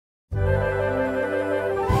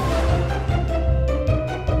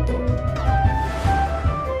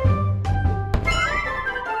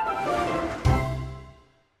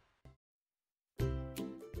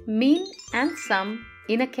Mean and Sum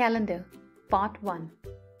in a Calendar, Part 1.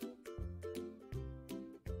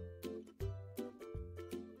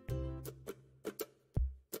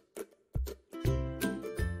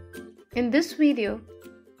 In this video,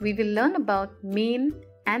 we will learn about mean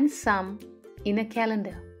and sum in a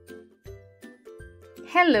calendar.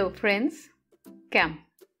 Hello friends, come.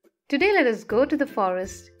 Today let us go to the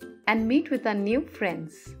forest and meet with our new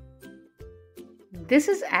friends. This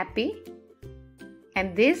is Appy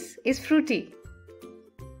and this is Fruity.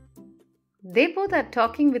 They both are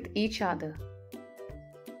talking with each other.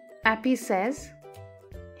 Appy says,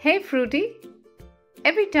 "Hey Fruity,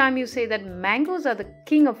 every time you say that mangoes are the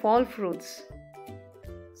king of all fruits.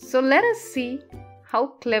 So let us see how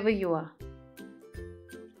clever you are.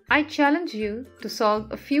 I challenge you to solve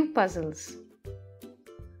a few puzzles.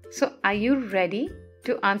 So are you ready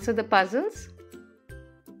to answer the puzzles?"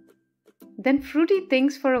 Then Fruity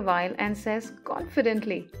thinks for a while and says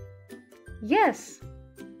confidently, "Yes,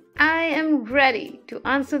 I am ready to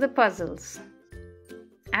answer the puzzles."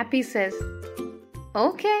 Appy says,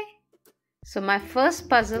 "Okay. So my first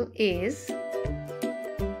puzzle is,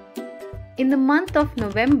 in the month of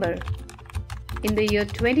November, in the year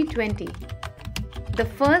 2020, the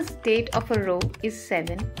first date of a row is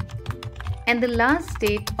 7 and the last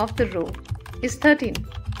date of the row is 13.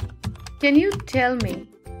 Can you tell me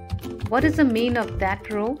what is the mean of that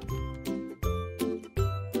row?"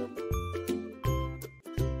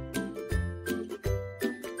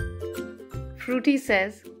 Fruity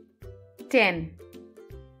says, 10.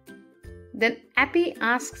 Then Appy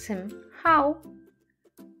asks him, "How?"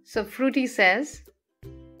 So Fruity says,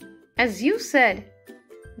 "As you said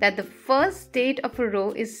that the first date of a row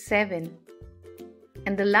is 7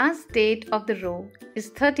 and the last date of the row is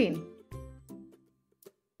 13.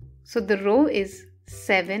 So the row is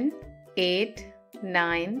 7, 8,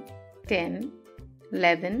 9, 10,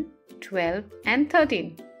 11, 12 and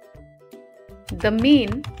 13. The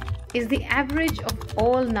mean is the average of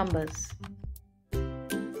all numbers.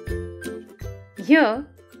 Here,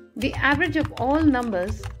 the average of all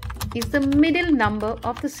numbers is the middle number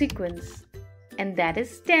of the sequence, and that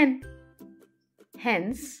is 10.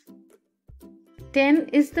 Hence, 10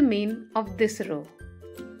 is the mean of this row."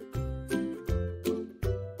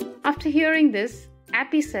 After hearing this,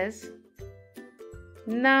 Appy says,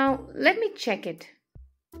 "Now let me check it.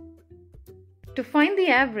 To find the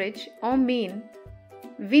average or mean,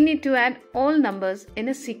 we need to add all numbers in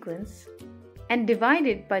a sequence and divide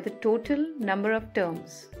it by the total number of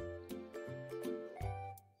terms.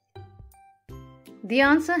 The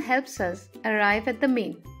answer helps us arrive at the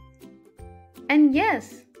mean. And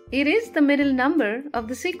yes, it is the middle number of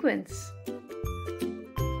the sequence."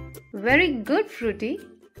 "Very good, Fruity.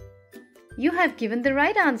 You have given the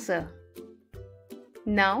right answer.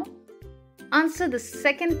 Now, answer the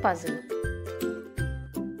second puzzle.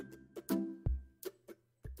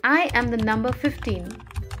 I am the number 15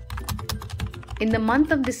 in the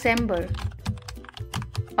month of December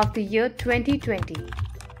of the year 2020.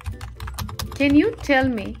 Can you tell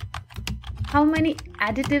me how many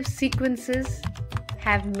additive sequences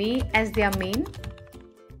have me as their mean?"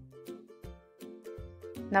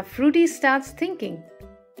 Now Fruity starts thinking.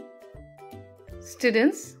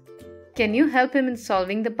 Students, can you help him in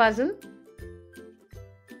solving the puzzle?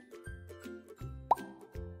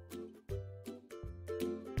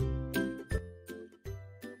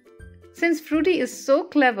 Since Fruity is so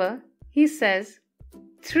clever, he says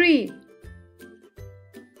 3.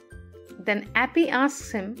 Then Appy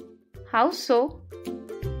asks him, "How so?"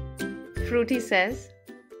 Fruity says,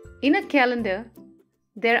 "In a calendar,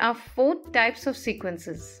 there are 4 types of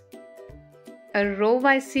sequences. A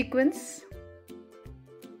row-wise sequence,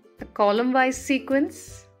 a column-wise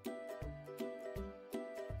sequence,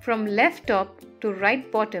 from left top to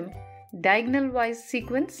right bottom diagonal-wise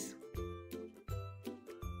sequence,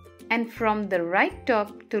 and from the right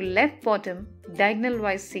top to left bottom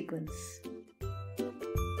diagonal-wise sequence.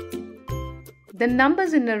 The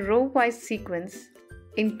numbers in a row-wise sequence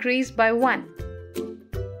increase by 1.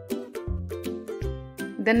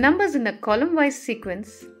 The numbers in a column-wise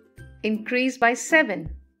sequence increase by 7.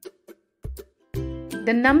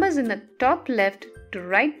 The numbers in the top left to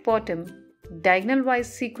right bottom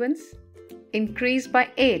diagonal-wise sequence increase by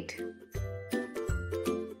 8.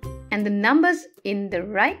 And the numbers in the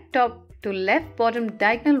right top to left bottom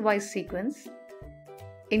diagonal-wise sequence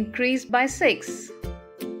increase by 6.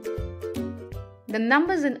 The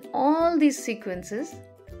numbers in all these sequences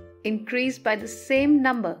increase by the same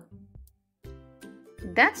number.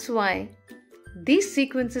 That's why these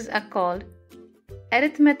sequences are called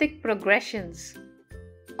arithmetic progressions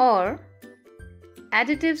or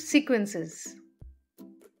additive sequences.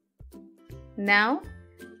 Now,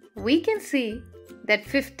 we can see that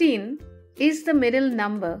 15 is the middle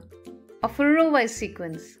number of a row-wise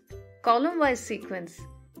sequence, column-wise sequence,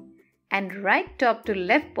 and right top to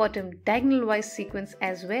left bottom diagonal-wise sequence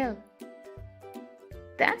as well.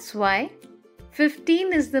 That's why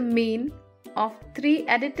 15 is the mean of 3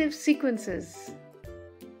 additive sequences.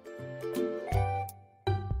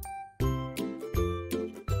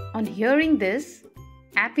 On hearing this,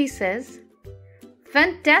 Appy says,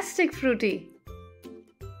 "Fantastic, Fruity!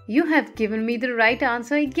 You have given me the right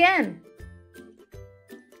answer again."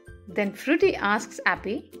 Then Fruity asks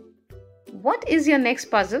Appy, "What is your next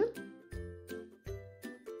puzzle?"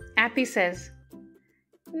 Appy says,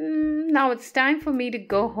 "Now it's time for me to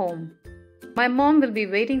go home. My mom will be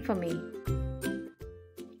waiting for me.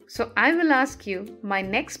 So I will ask you my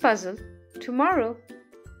next puzzle tomorrow."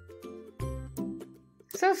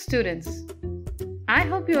 So students, I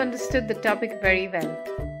hope you understood the topic very well.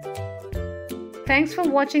 Thanks for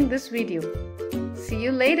watching this video. See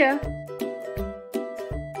you later.